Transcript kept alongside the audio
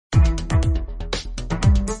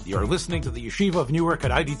You're listening to the Yeshiva of Newark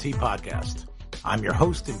at IDT podcast. I'm your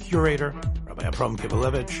host and curator, Rabbi Abram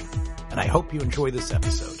Kibalevich, and I hope you enjoy this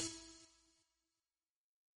episode.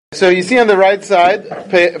 So you see on the right side,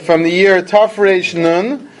 from the year Taf Reish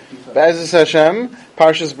Nun, Be'ezus Hashem,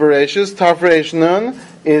 Parsha Bereishis, Taf Reish Nun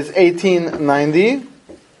is 1890.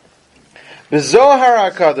 The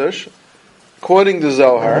Zohar HaKadosh, quoting the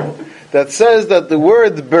Zohar, that says that the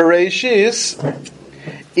word Bereishis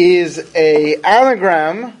is a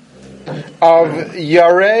anagram of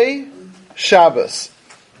Yarei Shabbos,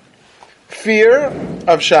 fear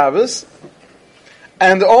of Shabbos,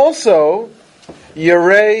 and also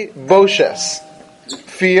Yarei Boshes,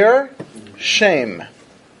 fear, shame.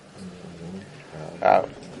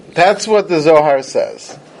 That's what the Zohar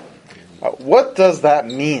says. What does that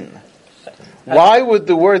mean? Why would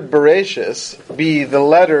the word Bereishis be the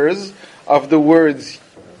letters of the words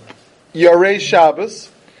Yarei Shabbos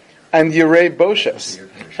and Yarei Boshes?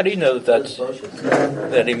 How do you know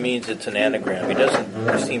that he means it's an anagram? He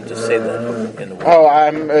doesn't seem to say that in the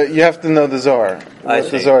word. You have to know the Zohar. What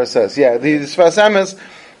the Zohar says. Yeah, the Sfas Emes,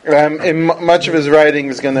 in much of his writing,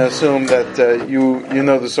 is going to assume that you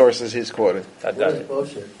know the sources he's quoting. I got it.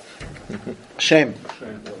 Shame.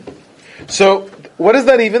 So, what does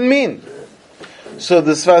that even mean? So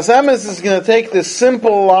the Sfas Emes is going to take this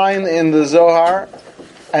simple line in the Zohar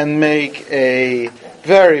and make a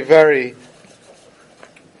very, very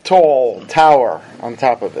tall tower on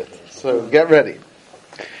top of it. So get ready.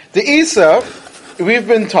 The Isa, we've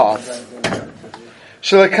been taught,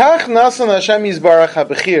 Shelekach nasan Hashem yizbarach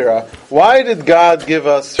habechira. Why did God give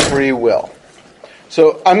us free will?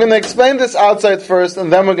 So I'm going to explain this outside first,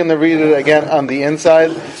 and then we're going to read it again on the inside.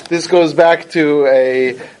 This goes back to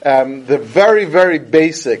the very, very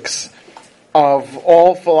basics of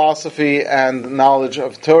all philosophy and knowledge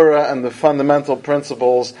of Torah and the fundamental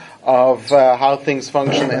principles of how things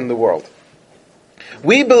function in the world.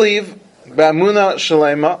 We believe, Ba'amuna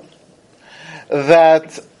Shalema,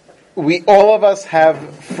 that all of us have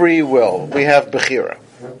free will. We have Bechira.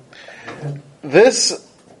 This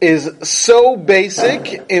is so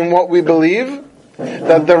basic in what we believe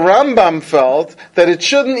that the Rambam felt that it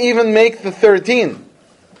shouldn't even make the 13.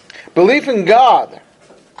 Belief in God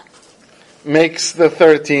makes the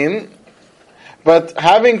 13, but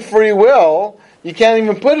having free will, you can't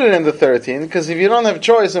even put it in the 13, because if you don't have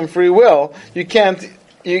choice and free will, you can't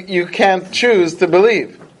choose to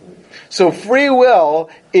believe. So free will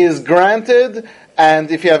is granted, and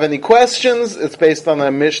if you have any questions, it's based on a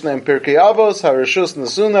Mishnah in Pirkei Avos, Harishus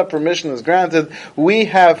Nasuna, permission is granted. We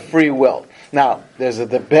have free will. Now, there's a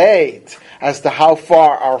debate as to how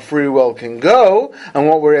far our free will can go and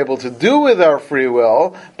what we're able to do with our free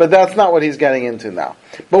will, but that's not what he's getting into now.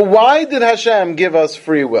 But why did Hashem give us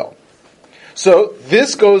free will? So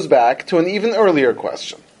this goes back to an even earlier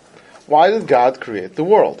question. Why did God create the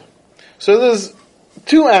world? So there's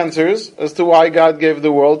two answers as to why God gave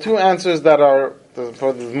the world, two answers that are,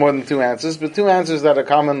 there's more than two answers, but two answers that are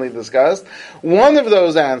commonly discussed. One of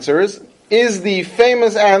those answers is the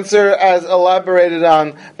famous answer as elaborated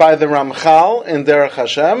on by the Ramchal in Derech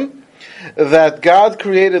Hashem, that God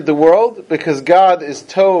created the world because God is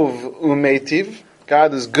Tov Umeitiv,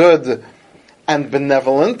 God is good and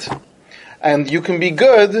benevolent, and you can be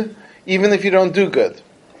good even if you don't do good.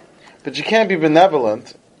 But you can't be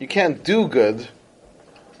benevolent, you can't do good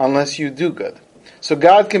unless you do good. So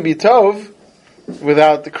God can be Tov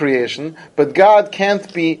without the creation, but God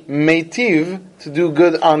can't be Meitiv, to do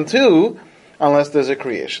good unto, unless there's a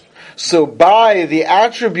creation. So by the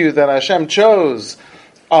attribute that Hashem chose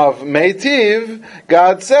of Meitiv,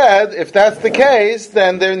 God said, if that's the case,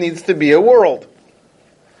 then there needs to be a world.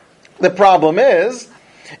 The problem is,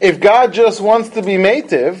 if God just wants to be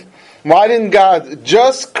Meitiv, why didn't God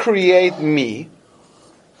just create me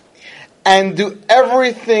and do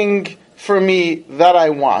everything for me that I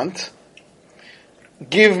want,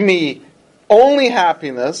 give me only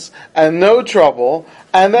happiness and no trouble,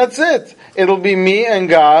 and that's it. It'll be me and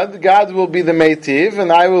God. God will be the Meitiv,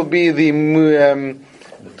 and I will be the Mutav?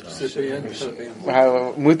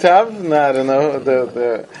 No, I don't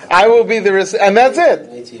know. I will be the and that's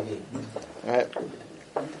it. Right.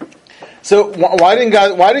 So why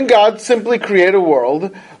didn't God simply create a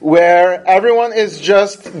world where everyone is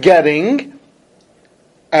just getting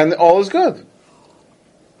and all is good?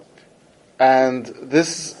 And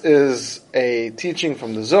this is a teaching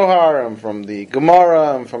from the Zohar and from the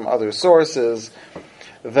Gemara and from other sources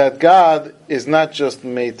that God is not just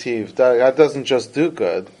Meitiv. God doesn't just do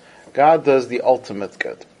good. God does the ultimate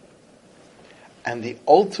good. And the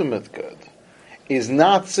ultimate good is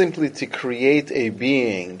not simply to create a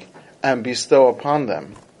being and bestow upon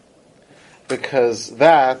them, because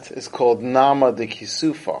that is called nama de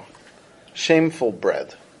kisufa, shameful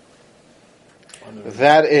bread.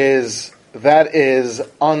 That is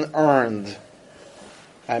unearned.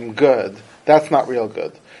 I'm good. That's not real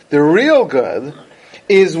good. The real good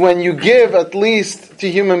is when you give at least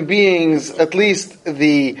to human beings at least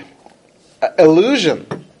the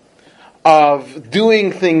illusion of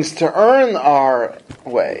doing things to earn our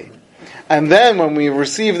way. And then when we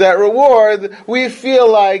receive that reward, we feel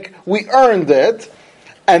like we earned it.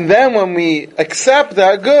 And then when we accept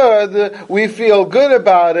that good, we feel good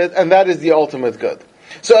about it, and that is the ultimate good.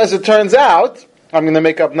 So as it turns out, I'm going to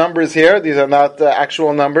make up numbers here. These are not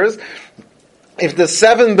actual numbers. If there's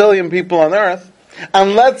 7 billion people on earth,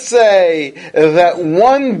 and let's say that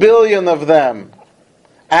 1 billion of them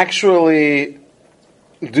actually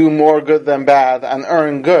do more good than bad and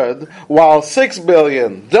earn good, while 6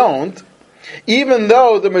 billion don't, even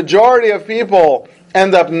though the majority of people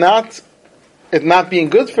end up not being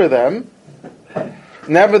good for them,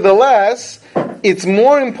 nevertheless, it's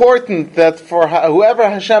more important that for whoever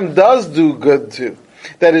Hashem does do good to,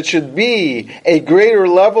 that it should be a greater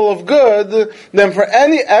level of good than for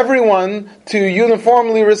everyone to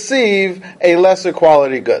uniformly receive a lesser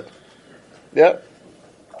quality good. Yeah?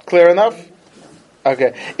 Clear enough?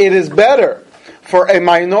 Okay. It is better for a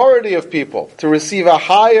minority of people to receive a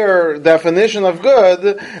higher definition of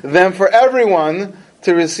good than for everyone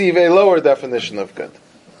to receive a lower definition of good.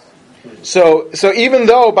 So even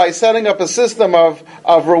though by setting up a system of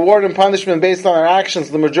reward and punishment based on our actions,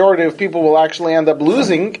 the majority of people will actually end up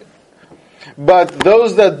losing, but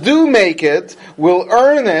those that do make it will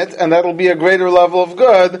earn it, and that'll be a greater level of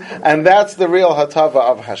good, and that's the real hatava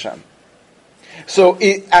of Hashem. So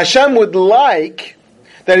Hashem would like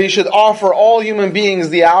that He should offer all human beings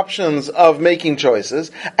the options of making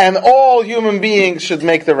choices, and all human beings should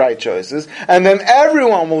make the right choices, and then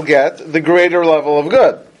everyone will get the greater level of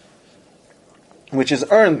good, which is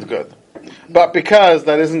earned good. But because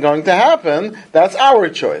that isn't going to happen, that's our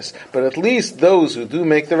choice. But at least those who do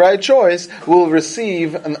make the right choice will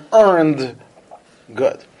receive an earned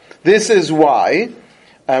good. This is why,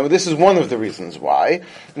 this is one of the reasons why,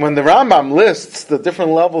 when the Rambam lists the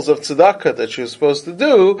different levels of tzedakah that you're supposed to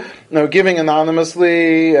do, giving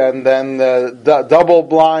anonymously, and then double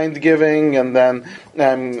blind giving, and then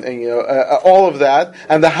all of that,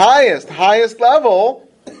 and the highest level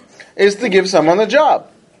is to give someone a job.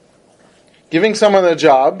 Giving someone a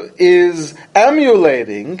job is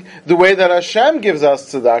emulating the way that Hashem gives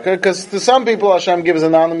us tzedakah, because to some people Hashem gives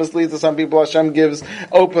anonymously, to some people Hashem gives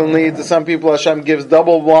openly, to some people Hashem gives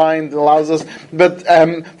double blind, allows us. But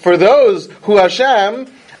for those who Hashem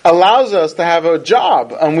allows us to have a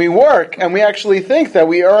job, and we work, and we actually think that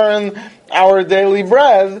we earn our daily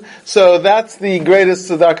bread, so that's the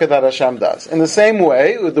greatest tzedakah that Hashem does. In the same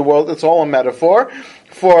way, with the world, it's all a metaphor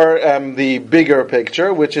for the bigger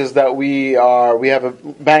picture, which is that we have a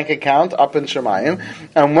bank account up in Shemayim,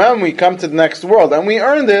 and when we come to the next world and we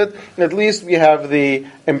earned it, at least we have the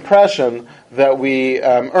impression that we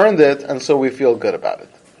earned it, and so we feel good about it.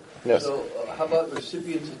 Yes. So, how about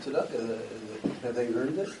recipients of tzedakah? Have they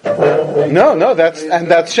earned it? No,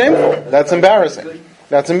 that's shameful. That's embarrassing.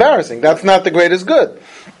 That's embarrassing. That's not the greatest good.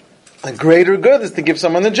 The greater good is to give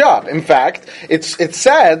someone a job. In fact, it's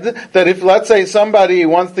said that if, let's say, somebody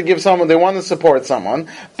wants to give someone, they want to support someone,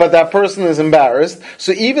 but that person is embarrassed,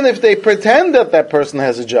 so even if they pretend that person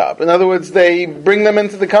has a job, in other words, they bring them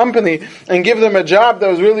into the company and give them a job that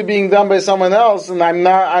was really being done by someone else, and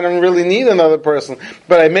I don't really need another person,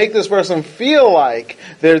 but I make this person feel like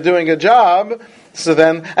they're doing a job. So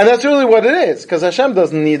then, and that's really what it is, because Hashem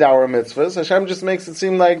doesn't need our mitzvahs. Hashem just makes it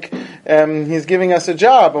seem like He's giving us a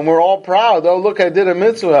job, and we're all proud. Oh, look, I did a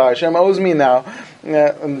mitzvah. Hashem owes me now,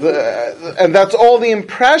 and that's all the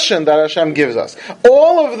impression that Hashem gives us.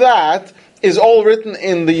 All of that is all written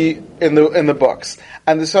in the books,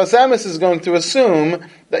 and the Sfas Emes is going to assume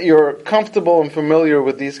that you're comfortable and familiar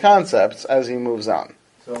with these concepts as he moves on.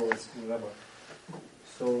 So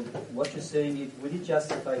what you're saying, would it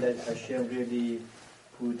justify that Hashem really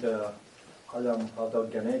put Adam out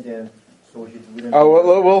of Gan Eden so he wouldn't...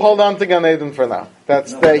 Oh, we'll hold on to Gan Eden for now.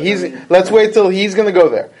 Let's wait till he's going to go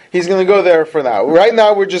there. He's going to go there for now. Right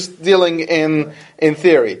now we're just dealing in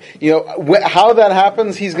theory. How that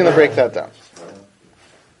happens, he's going to break that down.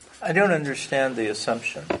 I don't understand the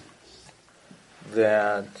assumption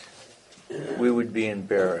that we would be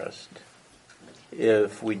embarrassed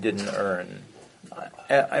if we didn't earn.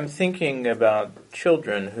 I'm thinking about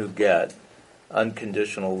children who get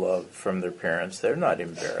unconditional love from their parents. They're not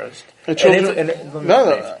embarrassed.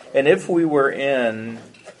 And if we were in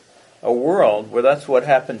a world where that's what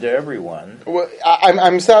happened to everyone. Well,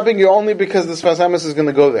 I'm stopping you only because the Sfas Emes is going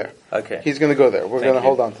to go there. Okay. He's going to go there. We're going to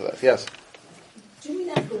hold on to that. Yes. Do we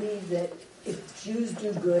not believe that if Jews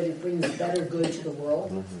do good, it brings better good to the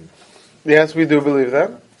world? Yes, we do believe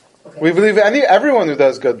that. Okay. We believe everyone who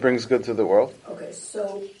does good brings good to the world. Okay,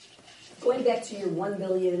 so going back to your 1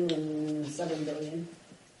 billion and 7 billion,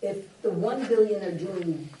 if the 1 billion are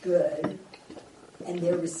doing good and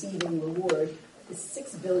they're receiving reward, the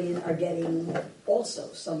 6 billion are getting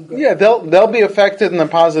also some good. Yeah, they'll be affected in a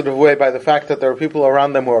positive way by the fact that there are people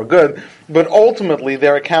around them who are good, but ultimately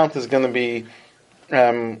their account is going to be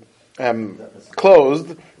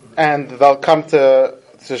closed, and they'll come to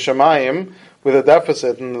Shemayim with a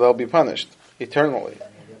deficit, and they'll be punished eternally.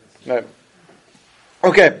 Right.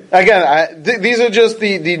 Okay, again, these are just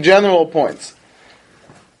the general points.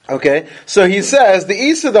 Okay, so he says, the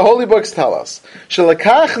Isa, the holy books tell us,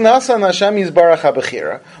 Shalakach nasan Hashem yizbarach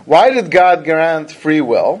habechira. Why did God grant free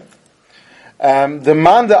will? The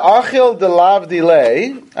man de achil de lav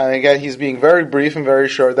delay, and again he's being very brief and very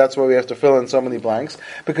short, that's why we have to fill in so many blanks,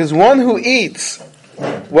 because one who eats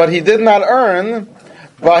what he did not earn,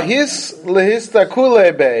 vahis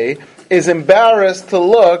lehistakule be, is embarrassed to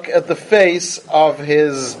look at the face of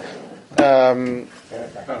his benefactor.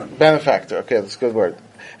 Okay, that's a good word.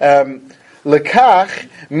 Lekach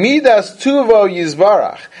midas tuvo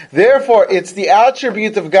yizbarach. Therefore, it's the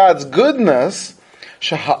attribute of God's goodness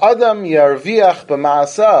shaha'adam yarviach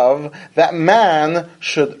b'ma'asav, that man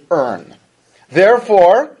should earn.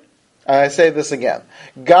 Therefore, and I say this again,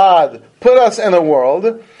 God put us in a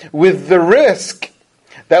world with the risk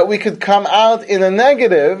that we could come out in a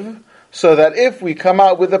negative, so that if we come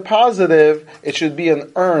out with a positive, it should be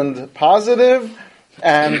an earned positive,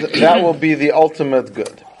 and that will be the ultimate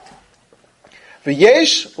good.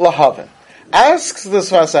 V'yesh lahavin. Asks the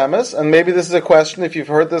Sfas Emes, and maybe this is a question if you've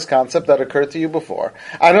heard this concept that occurred to you before.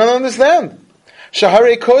 I don't understand.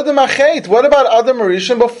 Shaharei kodem achet. What about Adam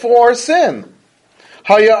Rishon before sin?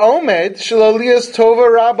 Haya omed shalalias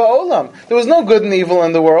tova rabba olam. There was no good and evil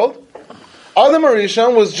in the world. Adam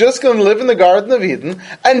Rishon was just going to live in the Garden of Eden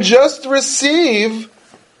and just receive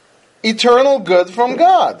eternal good from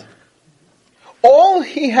God. All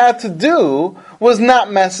he had to do was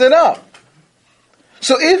not mess it up.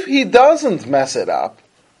 So if he doesn't mess it up,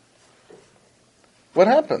 what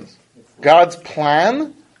happens? God's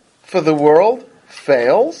plan for the world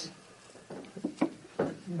fails?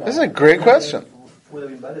 This is a great question. Would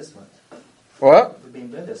have been baddest one. What? Would have been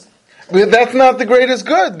baddest. But that's not the greatest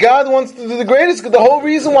good. God wants to do the greatest good. The whole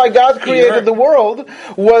reason why God created the world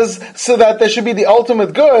was so that there should be the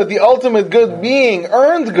ultimate good being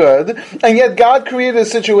earned good, and yet God created a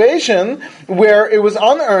situation where it was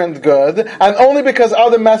unearned good, and only because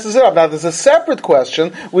Adam messes it up. Now there's a separate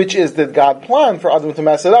question, which is, did God plan for Adam to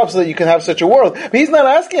mess it up so that you can have such a world? But he's not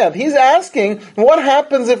asking that. He's asking, what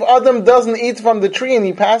happens if Adam doesn't eat from the tree and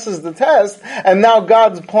he passes the test, and now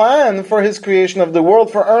God's plan for his creation of the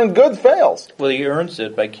world for earned good fails? Well, he earns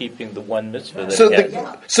it by keeping the one mitzvah that So, he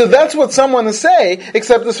has. so that's what someone is saying,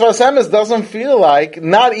 except the Sfas Emes doesn't feel like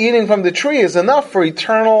not eating from the tree is enough for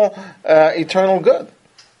eternal good.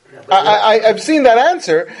 I've seen that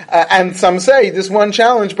answer, and some say this one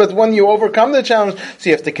challenge, but when you overcome the challenge, so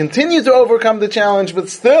you have to continue to overcome the challenge, but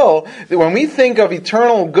still, when we think of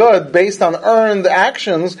eternal good based on earned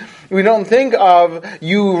actions, we don't think of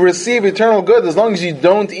you receive eternal good as long as you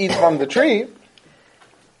don't eat from the tree.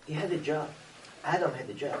 He had a job. Adam had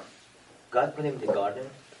a job. God put him in the garden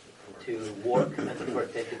to work and to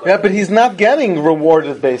protect the garden. Yeah, but he's not getting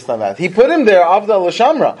rewarded based on that. He put him there avdal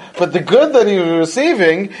l'shamra, but the good that he was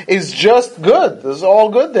receiving is just good. There's all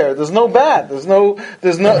good there. There's no bad. There's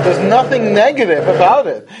nothing negative about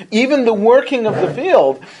it. Even the working of the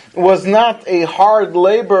field was not a hard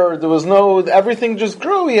labor. There was everything just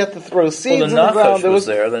grew. He had to throw seeds in the ground. The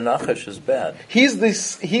nachash is bad. He's the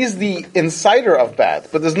inciter of bad,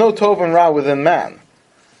 but there's no tov and ra within man.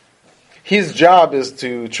 His job is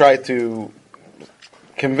to try to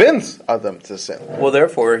convince Adam to sin. Well,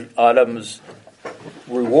 therefore, Adam's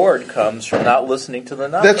reward comes from not listening to the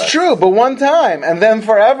nachash. That's true, but one time, and then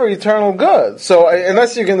forever eternal good. So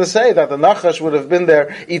unless you're going to say that the nachash would have been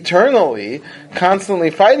there eternally,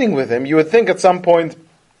 constantly fighting with him, you would think at some point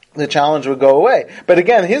the challenge would go away. But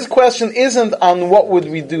again, his question isn't on what would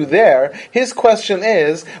we do there. His question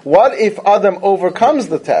is, what if Adam overcomes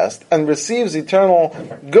the test and receives eternal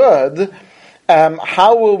good?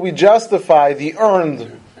 How will we justify the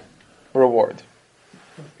earned reward?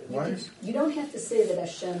 You don't have to say that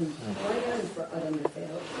Hashem planned for Adam to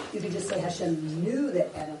fail. You could just say Hashem knew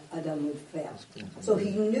that Adam would fail. So he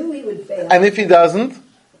knew he would fail. And if he doesn't?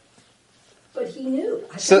 But he knew.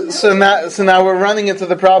 So now we're running into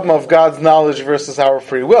the problem of God's knowledge versus our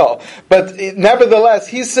free will. But nevertheless,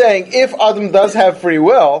 he's saying if Adam does have free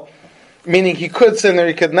will, meaning he could sin or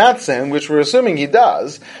he could not sin, which we're assuming he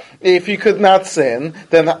does, if he could not sin,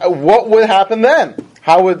 then what would happen then?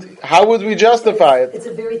 How would we justify it? It's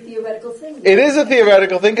a very theoretical thing. It is a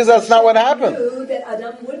theoretical thing because that's not what happened. Knew that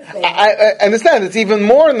Adam would fail. I understand. It's even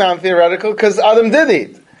more non-theoretical because Adam did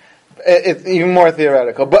eat. It's even more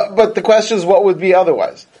theoretical. But the question is, what would be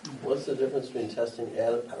otherwise? What's the difference between testing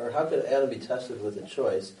Adam, or how could Adam be tested with a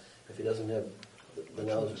choice if he doesn't have the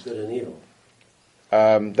knowledge of good and evil?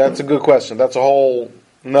 That's a good question. That's a whole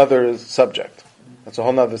nother subject.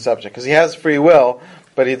 Because he has free will,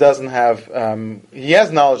 but he doesn't have. He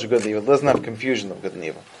has knowledge of good and evil. Doesn't have confusion of good and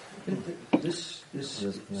evil. This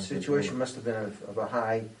situation must have been of a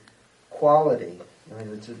high quality. I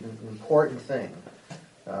mean, it's an important thing.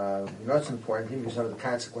 It's important because of the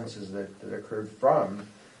consequences that occurred from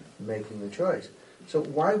making the choice. So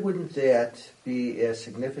why wouldn't that be as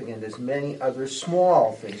significant as many other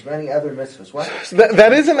small things, many other mitzvahs?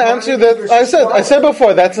 That is an answer that I said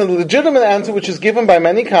before. That's a legitimate answer which is given by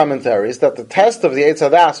many commentaries, that the test of the Eitz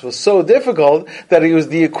Hadas was so difficult that it was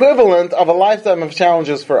the equivalent of a lifetime of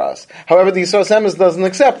challenges for us. However, the Yisros Emes doesn't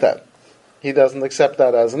accept that. He doesn't accept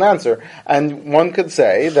that as an answer. And one could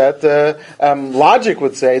say that logic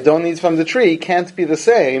would say don't eat from the tree can't be the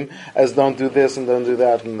same as don't do this and don't do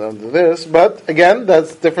that and don't do this. But again,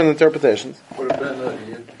 that's different interpretations. Would have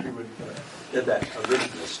been he would in that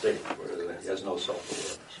original state where he has no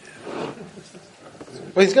self-awareness.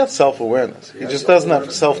 Well, he's got self-awareness. He just doesn't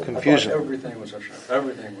have self-confusion. Everything was Hashem.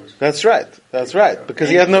 Everything was. That's right. Because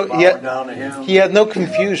he had no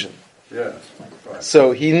confusion. Yeah. Right.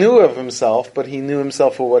 So he knew of himself, but he knew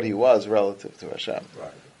himself for what he was relative to Hashem.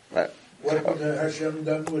 Right. What would Hashem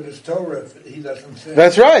done with his Torah if he doesn't say?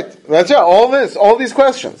 That's right. All these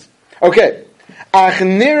questions. Okay.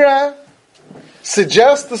 Achnira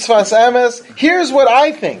suggests the Sfas Emes. Here's what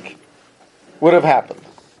I think would have happened.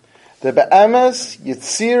 The Be'emes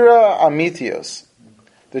Yitzira Amitios,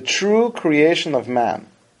 the true creation of man.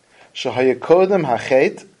 Shahayakodem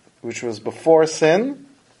Hachet, which was before sin.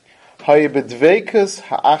 Hayibedveikus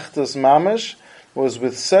ha'achtos mamash, was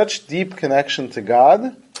with such deep connection to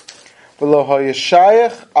God. V'lo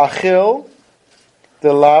hayashayach achil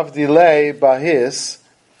delav delay bahis,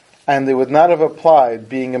 and they would not have applied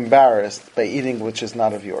being embarrassed by eating which is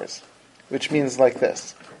not of yours. Which means like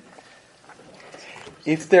this.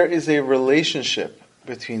 If there is a relationship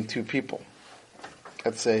between two people,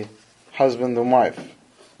 let's say husband and wife,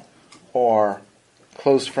 or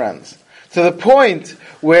close friends, to the point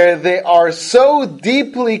where they are so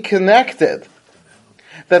deeply connected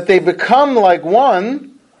that they become like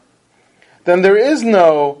one, then there is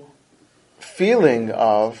no feeling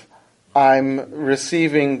of, I'm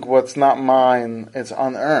receiving what's not mine, it's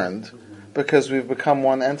unearned, because we've become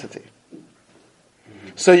one entity.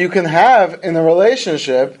 So you can have in a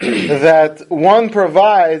relationship that one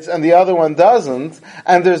provides and the other one doesn't,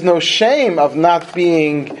 and there's no shame of not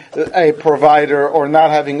being a provider or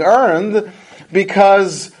not having earned,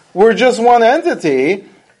 because we're just one entity.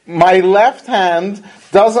 My left hand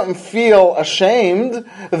doesn't feel ashamed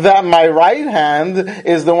that my right hand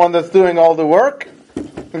is the one that's doing all the work,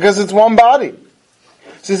 because it's one body.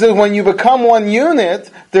 So he says when you become one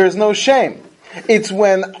unit, there's no shame. It's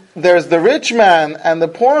when there's the rich man and the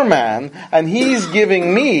poor man, and he's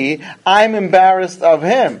giving me, I'm embarrassed of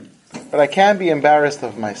him. But I can't be embarrassed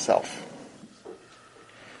of myself.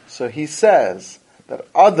 So he says that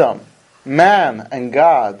Adam, man and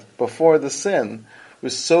God, before the sin,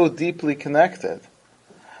 was so deeply connected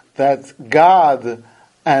that God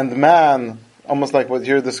and man, almost like what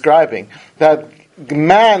you're describing, that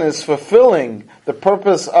man is fulfilling the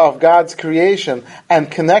purpose of God's creation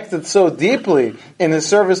and connected so deeply in his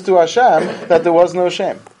service to Hashem that there was no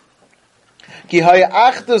shame.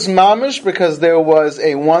 Because there was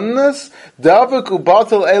a oneness,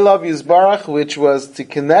 which was to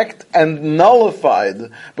connect and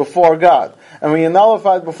nullified before God. And when you're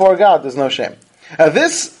nullified before God, there's no shame. Now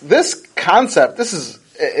this concept,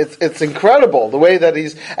 it's incredible the way that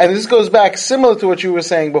and this goes back similar to what you were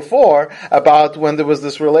saying before about when there was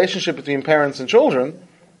this relationship between parents and children.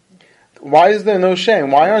 Why is there no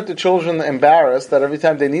shame? Why aren't the children embarrassed that every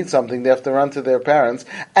time they need something they have to run to their parents?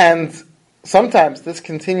 And sometimes this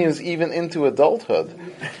continues even into adulthood,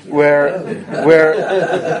 where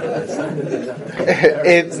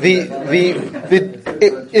it's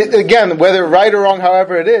again, whether right or wrong,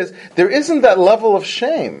 however it is, there isn't that level of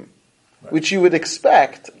shame which you would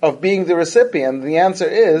expect of being the recipient? The answer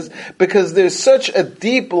is because there's such a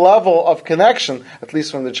deep level of connection, at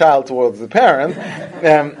least from the child towards the parent.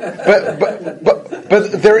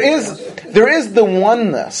 But there is the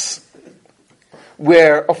oneness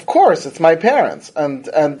where, of course, it's my parents, and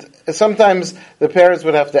sometimes the parents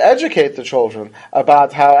would have to educate the children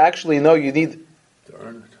about how actually no, you need To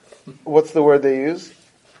earn it. what's the word they use?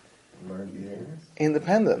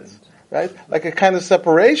 Independence, right? Like a kind of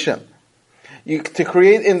separation. To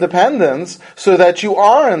create independence so that you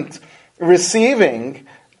aren't receiving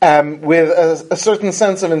with a certain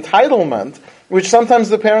sense of entitlement, which sometimes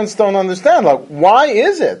the parents don't understand. Like, why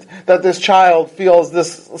is it that this child feels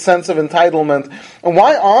this sense of entitlement? And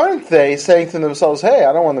why aren't they saying to themselves, hey,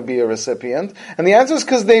 I don't want to be a recipient? And the answer is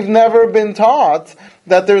because they've never been taught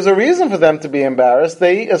that there's a reason for them to be embarrassed.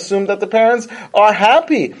 They assume that the parents are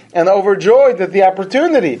happy and overjoyed at the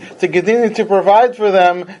opportunity to continue to provide for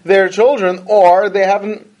them, their children, or they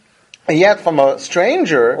haven't yet from a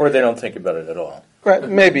stranger. Or they don't think about it at all. Right,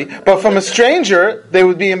 maybe. But from a stranger, they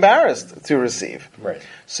would be embarrassed to receive. Right.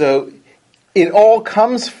 So it all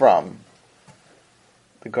comes from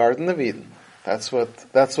the Garden of Eden. That's what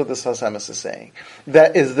the Sfas Emes is saying.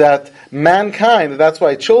 That is that mankind, that's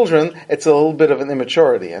why children, it's a little bit of an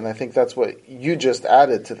immaturity. And I think that's what you just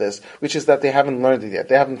added to this, which is that they haven't learned it yet.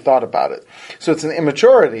 They haven't thought about it. So it's an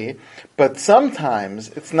immaturity, but sometimes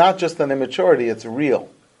it's not just an immaturity, it's real.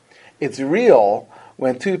 It's real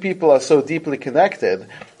when two people are so deeply connected.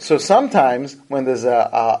 So sometimes when there's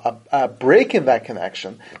a break in that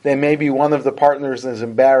connection, then maybe one of the partners is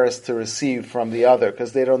embarrassed to receive from the other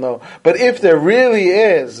because they don't know. But if there really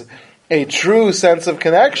is a true sense of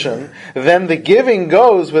connection, then the giving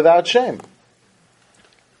goes without shame.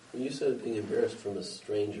 You said being embarrassed from a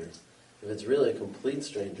stranger. If it's really a complete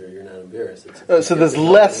stranger, you're not embarrassed. So there's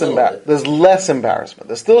less embarrassment.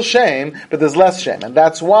 There's still shame, but there's less shame. And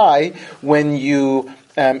that's why when you,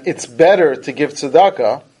 it's better to give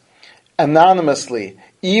tzedakah anonymously,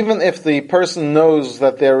 even if the person knows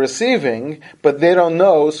that they're receiving, but they don't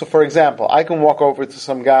know. So for example, I can walk over to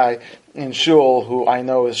some guy in shul who I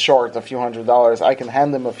know is short a few $100s. I can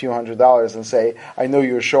hand him a few $100s and say, I know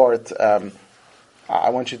you're short,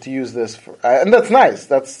 I want you to use this, and that's nice.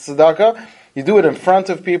 That's tzedakah. You do it in front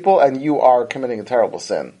of people, and you are committing a terrible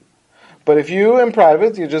sin. But if you, in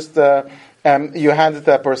private, you just you hand it to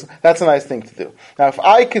that person, that's a nice thing to do. Now, if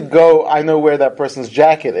I could go, I know where that person's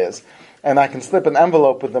jacket is, and I can slip an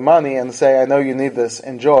envelope with the money and say, I know you need this,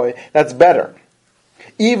 enjoy, that's better.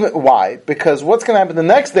 Even why? Because what's going to happen the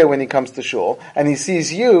next day when he comes to shul, and he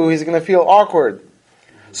sees you, he's going to feel awkward.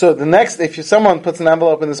 So the next, if someone puts an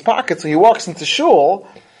envelope in his pocket, so he walks into shul,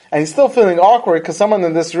 and he's still feeling awkward because someone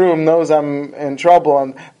in this room knows I'm in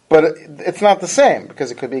trouble, but it's not the same, because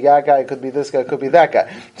it could be that guy, it could be this guy, it could be that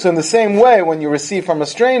guy. So in the same way, when you receive from a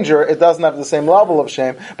stranger, it doesn't have the same level of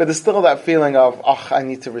shame, but there's still that feeling of, I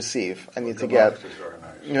need to receive, I need to get.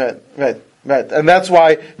 Right. And that's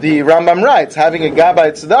why the Rambam writes, having a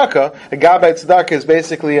gabbai tzedakah is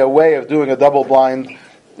basically a way of doing a double blind.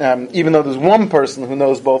 Even though there's one person who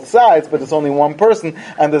knows both sides, but it's only one person,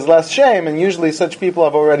 and there's less shame, and usually such people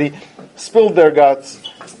have already spilled their guts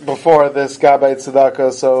before this gabbai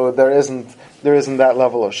tzedakah, so there isn't that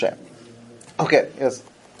level of shame. Okay, yes.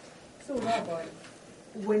 So, Rabbi,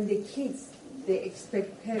 when the kids, they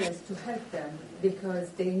expect parents to help them because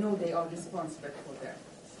they know they are responsible for them,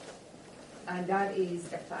 and that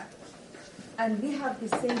is a fact. And we have the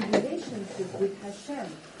same relationship with Hashem.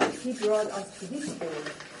 He brought us to this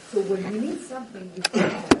world. So when we need something, we come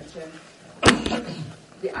to Hashem.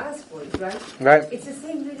 We ask for it, right? Right. It's the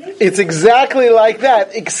same relationship. It's exactly like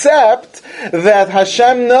that, except that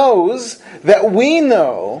Hashem knows that we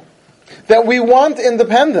know that we want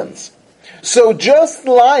independence. So just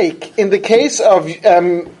like in the case of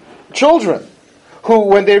children, who,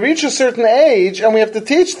 when they reach a certain age, and we have to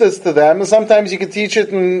teach this to them, and sometimes you can teach it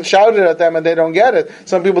and shout it at them and they don't get it.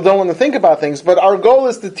 Some people don't want to think about things, but our goal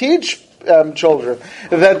is to teach children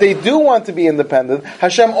that they do want to be independent.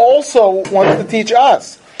 Hashem also wants to teach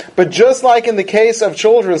us. But just like in the case of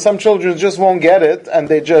children, some children just won't get it, and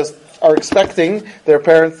they just are expecting their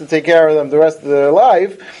parents to take care of them the rest of their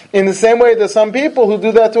life. In the same way, there's some people who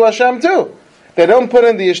do that to Hashem too. They don't put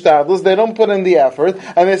in the ishtadlus, they don't put in the effort,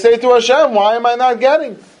 and they say to Hashem, why am I not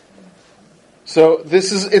getting? So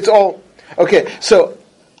it's all, okay, so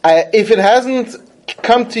if it hasn't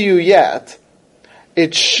come to you yet,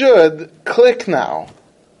 it should click now.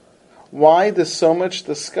 Why there's so much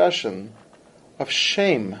discussion of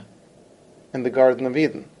shame in the Garden of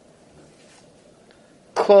Eden?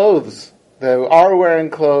 Clothes. They are wearing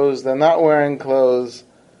clothes, they're not wearing clothes.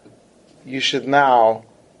 You should now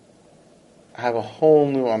have a whole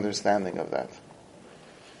new understanding of that.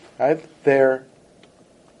 Right? They're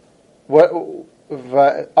what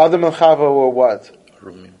Adam and Chava were what?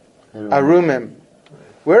 Arumim.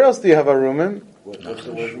 Where else do you have Arumim? What's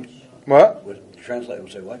the word? What? Translate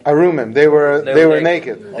would say what? Arumim. They were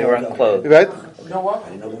naked. They were unclothed. Right? You know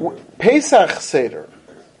what? Pesach Seder.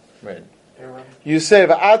 Right. You say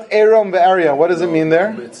V'at Erom ve'Aryan. What does it mean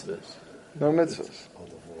there? Mitzvahs. No mitzvahs.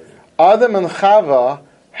 Adam and Chava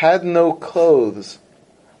had no clothes,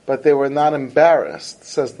 but they were not embarrassed,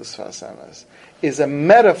 says the Sfas Emes, is a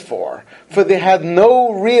metaphor for they had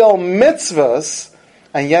no real mitzvahs,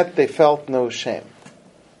 and yet they felt no shame.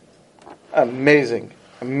 Amazing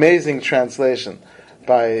translation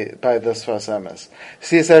by the Sfas Emes.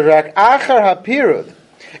 See, he said, Rak achar hapirud.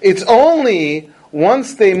 It's only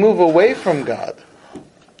once they move away from God,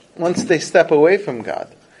 once they step away from God,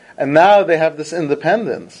 and now they have this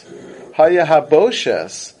independence, haya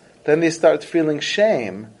haboshes, then they start feeling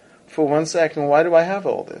shame for 1 second. Why do I have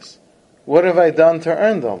all this? What have I done to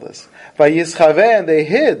earn all this? Vayischaveh, and they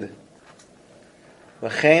hid.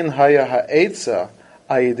 V'chein haya ha'etza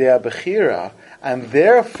ayidea bechira, and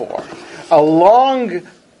therefore, along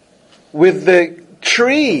with the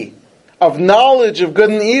tree of knowledge of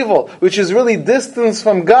good and evil, which is really distance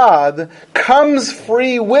from God, comes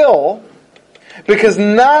free will, because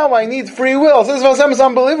now I need free will. So this is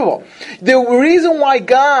unbelievable. The reason why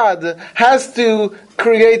God has to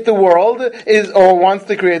create the world or wants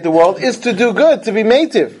to create the world is to do good, to be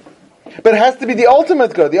mative. But it has to be the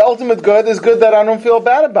ultimate good. The ultimate good is good that I don't feel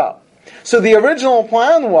bad about. So the original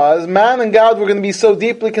plan was man and God were going to be so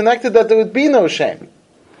deeply connected that there would be no shame.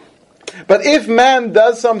 But if man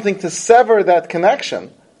does something to sever that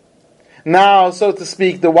connection, now, so to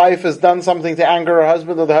speak, the wife has done something to anger her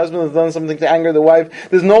husband, or the husband has done something to anger the wife,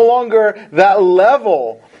 there's no longer that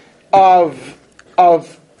level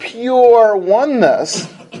of pure oneness.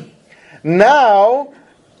 Now,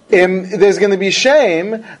 there's going to be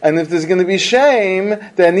shame, and if there's going to be shame,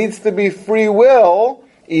 there needs to be free will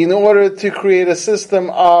in order to create a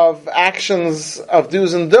system of actions, of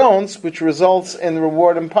do's and don'ts, which results in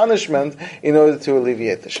reward and punishment in order to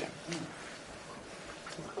alleviate the shame.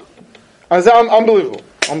 Unbelievable.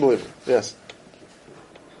 Yes.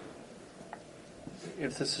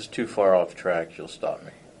 If this is too far off track, you'll stop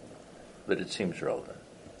me. But it seems relevant.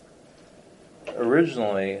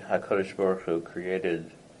 Originally, HaKadosh Baruch Hu created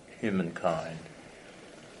humankind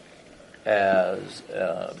as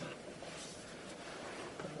a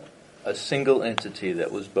single entity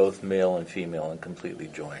that was both male and female and completely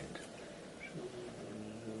joined.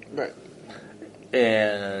 Right.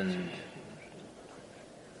 And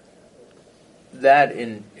that,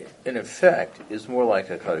 in effect, is more like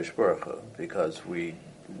HaKadosh Baruch Hu, because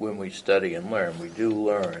when we study and learn, we do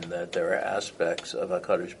learn that there are aspects of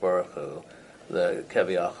HaKadosh Baruch Hu, the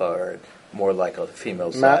Keviach, are more like a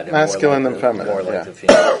female side, masculine and feminine, more like the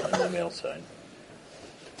female and the male side.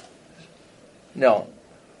 Now,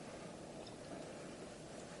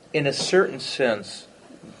 in a certain sense,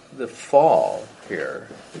 the fall here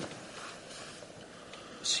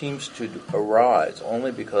seems to arise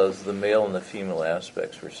only because the male and the female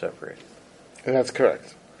aspects were separated. And that's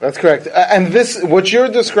correct. And this, what you're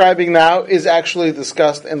describing now, is actually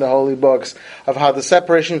discussed in the holy books of how the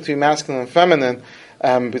separation between masculine and feminine,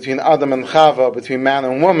 between Adam and Chava, between man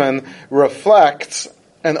and woman, reflects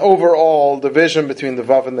an overall division between the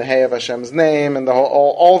Vav and the Hey of Hashem's name, and the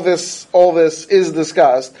whole, all this is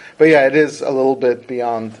discussed. But yeah, it is a little bit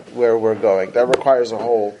beyond where we're going. That requires a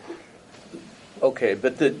whole. Okay,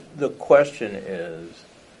 but the question is,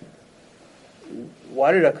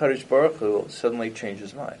 why did HaKadosh Baruch Hu suddenly change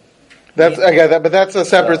his mind? But that's a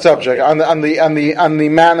separate subject on the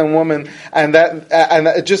man and woman,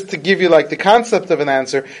 and just to give you like the concept of an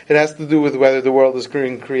answer, it has to do with whether the world is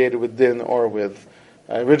being created with din or with.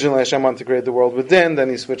 Originally, Hashem wanted to create the world with din, then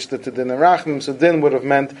He switched it to din and rachmim. So din would have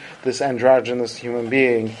meant this androgynous human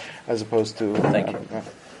being, as opposed to. Thank you.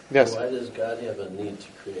 Yes. Why does God have a need to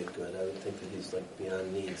create good? I would think that He's like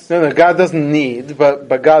beyond needs. No, God doesn't need,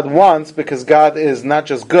 but God wants, because God is not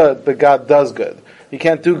just good, but God does good. You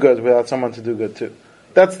can't do good without someone to do good too.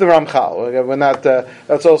 That's the Ramchal. We're not.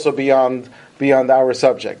 That's also beyond our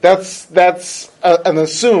subject. That's an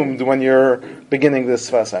assumed when you're beginning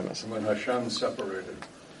this Sfas Emes. When Hashem separated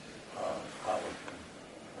Aleph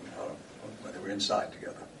and Adam, when they were inside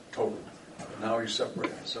together, totally. Now He's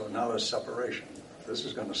separated. So now there's separation. This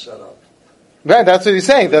is going to set up. Right, that's what He's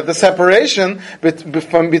saying. That the separation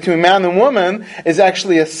between man and woman is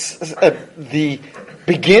actually the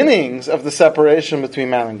beginnings of the separation between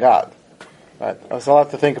man and God. Right, there's a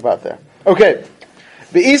lot to think about there. Okay,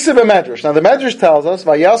 The Isa b'Medrash. Now the Medrash tells us,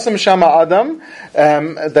 Vayasam Shama Adam,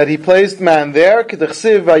 that he placed man there.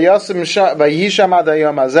 K'techsiv Vayihi Shama Ad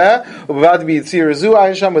Hayom Hazeh U'Bavad B'Yitzir Zu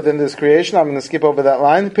Ayin Sham. Within this creation, I'm going to skip over that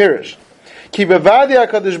line. Pirish. Ki bevadi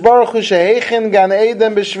HaKadosh Baruch Hu sheheichin Gan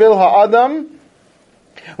Eden b'shvil ha'Adam.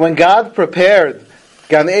 When God prepared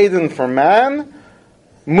Gan Eden for man,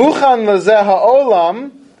 Muchan Lazeh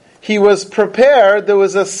ha'Olam, he was prepared. There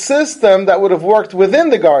was a system that would have worked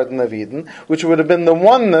within the Garden of Eden, which would have been the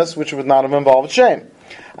oneness, which would not have involved shame.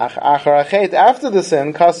 After the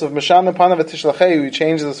sin, Kasav Mashana Panav Tishlachei, you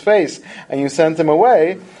changed his face and you sent him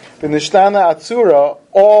away. The Nishtana Atzura,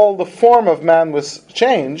 all the form of man was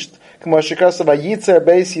changed. There were two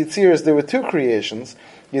creations,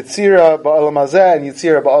 Yitzira ba'olam hazeh and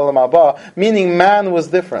Yitzira ba'olam haba, meaning man was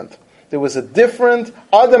different. There was a different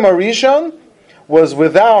Adam Arishon was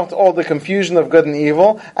without all the confusion of good and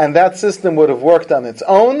evil, and that system would have worked on its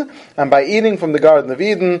own, and by eating from the Garden of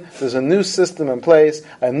Eden, there's a new system in place,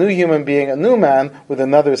 a new human being, a new man with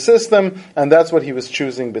another system, and that's what he was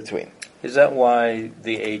choosing between. Is that why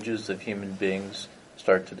the ages of human beings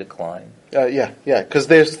start to decline? Yeah, because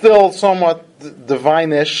they're still somewhat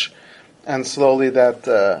divine-ish, and slowly that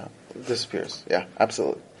disappears. Yeah,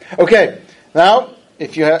 absolutely. Okay, now,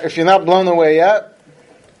 if you're not blown away yet,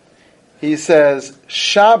 he says,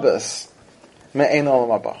 Shabbos me'ein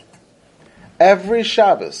olam haba. Every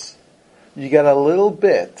Shabbos, you get a little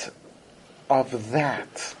bit of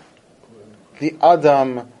that. The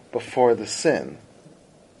Adam before the sin.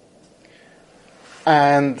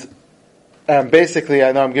 And basically,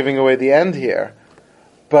 I know I'm giving away the end here,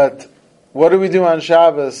 but what do we do on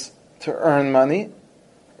Shabbos to earn money?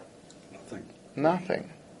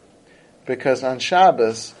 Nothing. Because on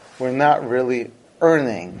Shabbos, we're not really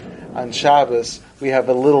earning. On Shabbos, we have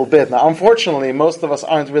a little bit. Now, unfortunately, most of us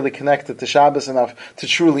aren't really connected to Shabbos enough to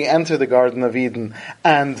truly enter the Garden of Eden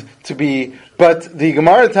and to be. But the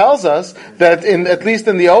Gemara tells us that, at least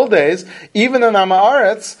in the old days, even in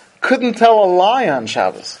Amaretz, couldn't tell a lie on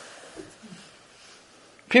Shabbos.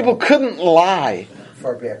 People couldn't lie.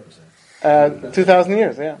 Far back was that? 2,000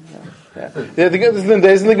 years, yeah. This is the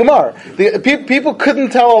days in the Gemara. People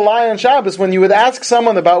couldn't tell a lie on Shabbos. When you would ask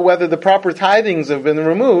someone about whether the proper tithings have been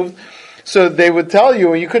removed, so they would tell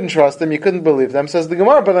you, and you couldn't trust them, you couldn't believe them, says the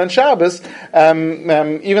Gemara. But on Shabbos,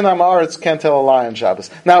 even Amaretz can't tell a lie on Shabbos.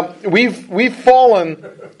 Now, we've fallen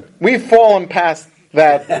past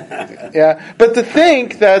that, yeah. But to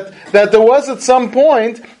think that there was at some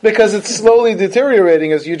point, because it's slowly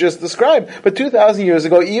deteriorating as you just described, but 2,000 years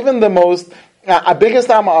ago, even the most biggest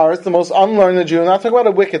Amaretz, the most unlearned Jew, not talking about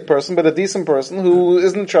a wicked person, but a decent person who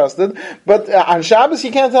isn't trusted, but on Shabbos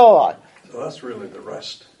you can't tell a lie. So that's really the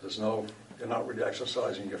rest. You're not really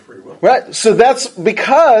exercising your free will. Right. So that's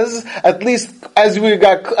because, at least as we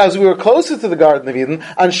were closer to the Garden of Eden,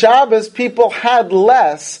 on Shabbos people had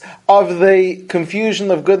less of the confusion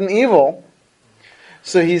of good and evil.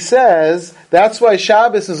 So he says, that's why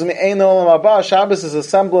Shabbos is me'ein olam haba. Shabbos is a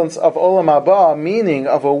semblance of olam haba, meaning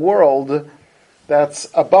of a world that's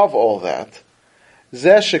above all that.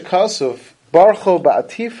 Zeh shekasuf barcho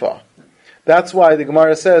ba'atifa. That's why the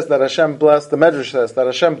Gemara says that Hashem blessed, the Medrash says, that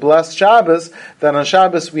Hashem blessed Shabbos, that on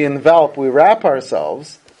Shabbos we wrap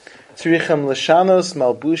ourselves. Tzrichem l'shanos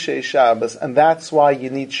malbushe Shabbos, and that's why you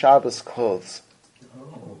need Shabbos clothes.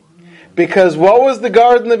 Because what was the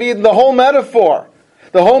Garden of Eden? The whole metaphor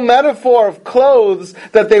of clothes,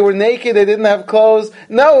 that they were naked, they didn't have clothes.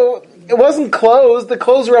 No, it wasn't clothes. The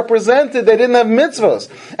clothes represented they didn't have mitzvos,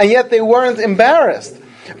 and yet they weren't embarrassed.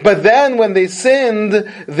 But then when they sinned,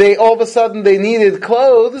 all of a sudden they needed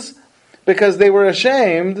clothes because they were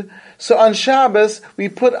ashamed. So on Shabbos, we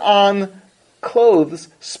put on clothes,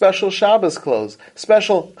 special Shabbos clothes,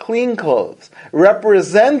 special clean clothes,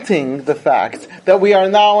 representing the fact that we are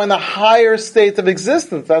now in a higher state of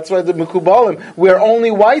existence. That's why the Mekubalim, we are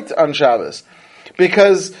only white on Shabbos.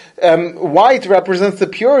 Because white represents the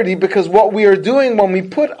purity, because what we are doing when we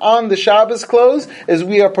put on the Shabbos clothes is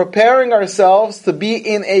we are preparing ourselves to be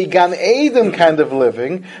in a Gan Eden kind of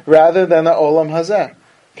living rather than an Olam Hazeh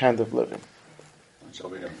kind of living. So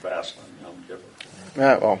we can fast on Yom Kippur.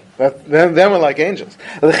 Yeah, well, then we're like angels.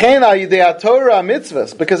 Because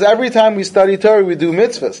every time we study Torah, we do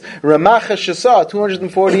mitzvahs. Ramacha Shasa,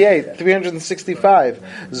 248, 365.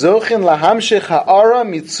 Zochin lahamshich ha'ara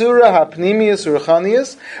mitzura ha'pnimius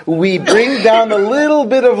u'ruchanius. We bring down a little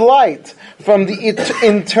bit of light from the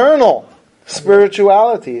internal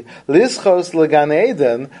spirituality. Lischos leGan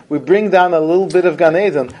Eden, we bring down a little bit of Gan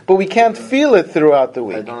Eden, but we can't feel it throughout the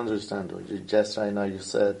week. I don't understand. Just right now you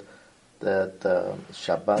said that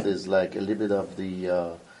Shabbat is like a little bit of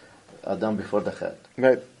the Adam before the Chet.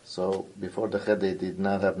 Right. So before the Chet, they did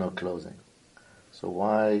not have no clothing. So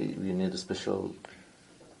why you need a special?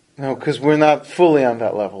 No, because we're not fully on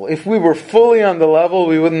that level. If we were fully on the level,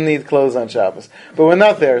 we wouldn't need clothes on Shabbos. But we're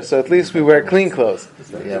not there, so at least we wear clean clothes.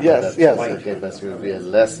 Yeah, yes. Okay, but will be a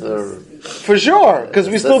lesser. For sure, because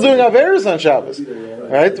we're still doing Averos on Shabbos,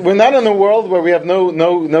 right? We're not in a world where we have no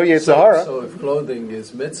Yetzer Hara. So if clothing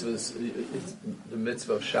is mitzvahs, it's the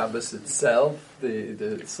mitzvah of Shabbos itself.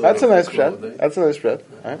 That's a nice spread. That's a nice spread.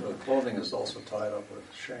 Right? Clothing is also tied up with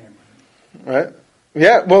shame. Right.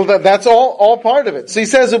 Yeah, well, that's all part of it. So he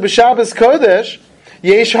says, "Ub'Shabbos Kodesh,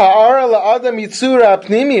 yesh ha'ara la'adam yitzura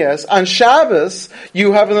pnimius." On Shabbos,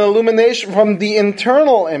 you have an illumination from the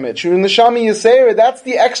internal image. Neshama Yisera, that's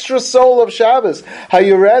the extra soul of Shabbos.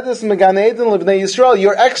 Hayuredis megan Eden l'bnei Yisrael.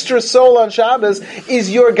 Your extra soul on Shabbos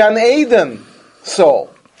is your Gan Eden soul.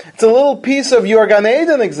 It's a little piece of your Gan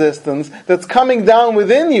Eden existence that's coming down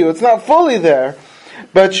within you. It's not fully there.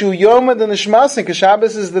 But Shu Yom the Nishmasin, because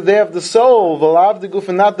Shabbos is the day of the soul, V'lav the guf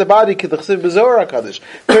and not the body, K'tachsiv b'Zohar HaKadosh.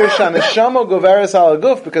 Pirsha Neshama goveres al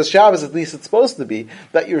guf, because Shabbos, at least it's supposed to be,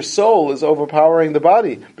 that your soul is overpowering the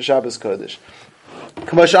body, b'Shabbos Kodesh.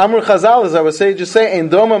 K'mash Amr Chazal, as our sages say, Ein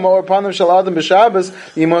doma ma'or panim shel adam b'Shabbos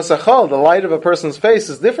yimos achol. The light of a person's face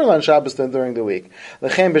is different on Shabbos than during the week.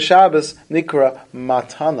 L'chein b'Shabbos nikra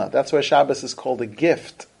matana. That's why Shabbos is called a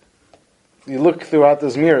gift. You look throughout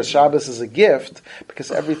this mirror, Shabbos is a gift, because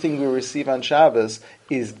everything we receive on Shabbos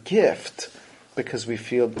is gift, because we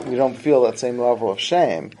don't feel that same level of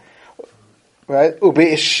shame. Right? So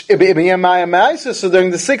during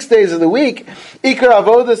the 6 days of the week, throughout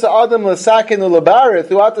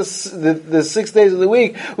the 6 days of the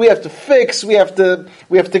week, we have to fix, we have to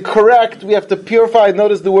correct, we have to purify.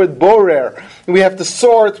 Notice the word borer. We have to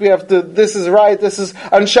sort, this is right, this is...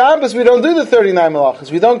 On Shabbos, we don't do the 39 malachas.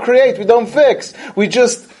 We don't create, we don't fix. We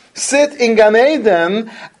just sit in Gan Eden,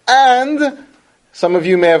 and some of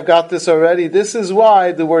you may have got this already. This is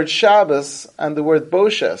why the word Shabbos and the word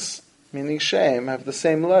Boshes, meaning shame, have the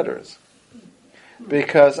same letters.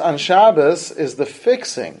 Because on Shabbos is the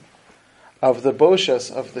fixing of the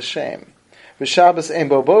Boshes of the shame. Shabbos ein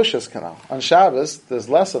bo Boshes kanal. On Shabbos, there's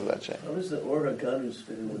less of that shame. How does the Oregonus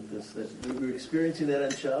fit in with this? That we're experiencing that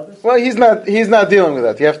on Shabbos? Well, he's not dealing with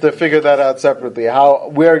that. You have to figure that out separately,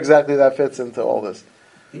 where exactly that fits into all this.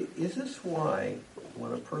 Is this why,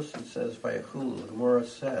 when a person says Vayachulu, the Gemara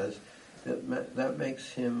says, that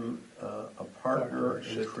makes him a partner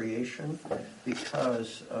in creation,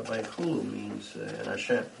 because Vayachulu means and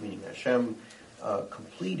Hashem, meaning Hashem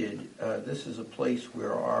completed. This is a place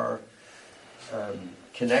where our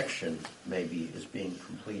connection maybe is being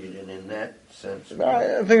completed, and in that sense,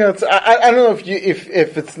 I think that's. I don't know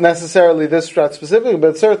if it's necessarily this strat specifically,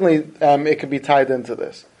 but certainly it could be tied into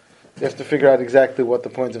this. You have to figure out exactly what the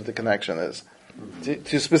point of the connection is,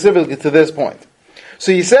 to specifically to this point.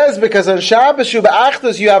 So he says, because on Shabbos, you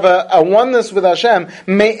have a oneness with Hashem,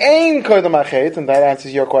 me'ein kodem achet, and that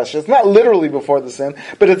answers your question. It's not literally before the sin,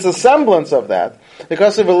 but it's a semblance of that.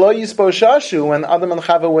 Because of V'lo yispo shashu, when Adam and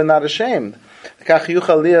Chava were not ashamed.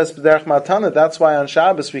 That's why on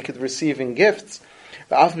Shabbos we could receive in gifts.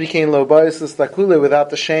 Without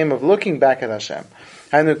the shame of looking back at Hashem.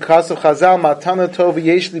 That's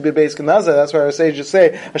why our sages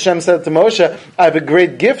say, Hashem said to Moshe, I have a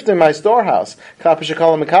great gift in my storehouse. Because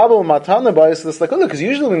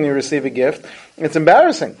usually when you receive a gift, it's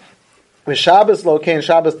embarrassing. With Shabbos locain,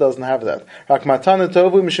 Shabbos doesn't have that.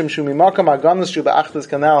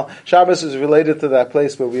 Shabbos is related to that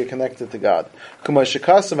place where we are connected to God. And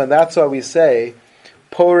that's why we say,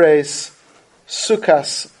 Pores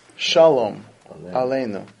Sukas Shalom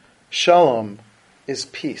Aleinu. Shalom is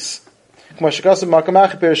peace. So Pores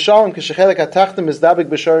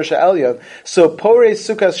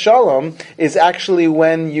Sukas Shalom is actually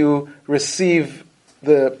when you receive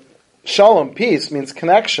the Shalom, peace, means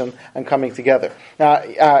connection and coming together. Now,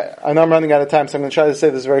 I know I'm running out of time, so I'm going to try to say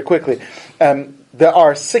this very quickly. There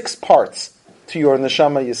are 6 parts to your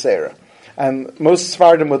Neshama Yisera. And most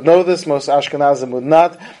Sephardim would know this, most Ashkenazim would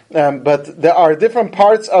not. But there are different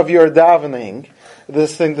parts of your davening. The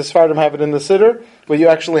Sephardim have it in the Siddur, where you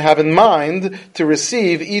actually have in mind to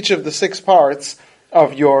receive each of the 6 parts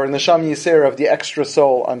of your Neshama Yisera, of the extra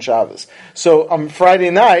soul on Shabbos. So on Friday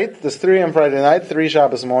night, there's 3 on Friday night, 3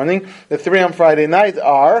 Shabbos morning. The 3 on Friday night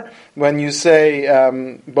are when you say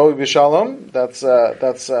Bo B'Shalom, that's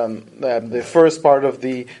the first part of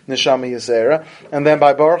the Neshama Yisera, and then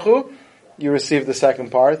by Baruch Hu, you receive the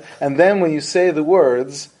second part, and then when you say the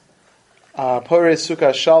words Porei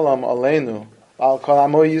Sukkah Shalom Aleinu Al Kol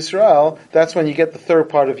Amo Yisrael, that's when you get the third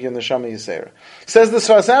part of your Neshama Yisera. Says the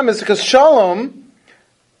Sfas Emes, because Shalom,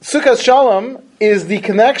 Sukkah Shalom, is the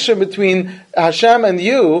connection between Hashem and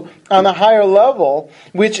you on a higher level,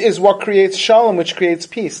 which is what creates shalom, which creates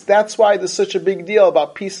peace. That's why there's such a big deal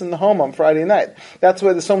about peace in the home on Friday night. That's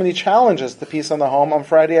why there's so many challenges to peace in the home on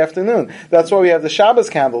Friday afternoon. That's why we have the Shabbos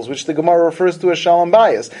candles, which the Gemara refers to as shalom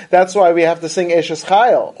bayis. That's why we have to sing Eshes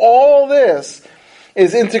Chayil. All this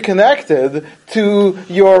is interconnected to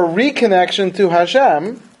your reconnection to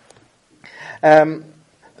Hashem.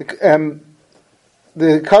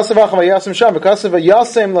 The Kasav Vayasim Sham, Kasav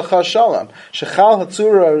Vayasem Lacha Shalom, Shechal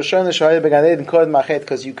Hatzura Rishon Shayah Began Eden Kod Machet,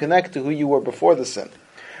 because you connect to who you were before the sin.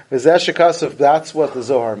 V'zeh Shekasav, that's what the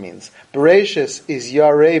Zohar means. Bereishis is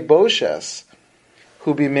Yarei Boshes,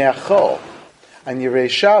 who be Me'achol, and Yarei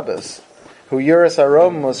Shabbos, who Yuras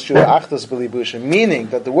Aromos Shu Achtos B'libusha, meaning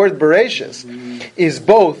that the word Bereishis is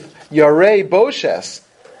both Yarei Boshes,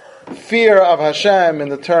 fear of Hashem in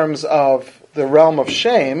the terms of the realm of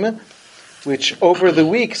shame, which over the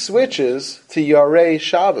week switches to Yarei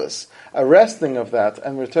Shabbos, a resting of that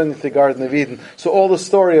and returning to the Garden of Eden. So all the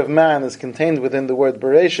story of man is contained within the word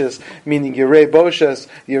Bereishis, meaning Yarei Boshes,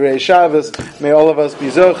 Yarei Shabbos. May all of us be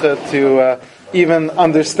zocheh to even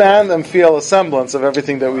understand and feel a semblance of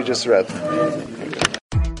everything that we just read.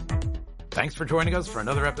 Thanks for joining us for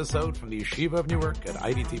another episode from the Yeshiva of Newark at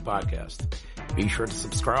IDT Podcast. Be sure to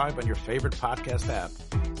subscribe on your favorite podcast app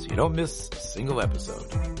so you don't miss a single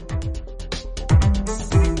episode.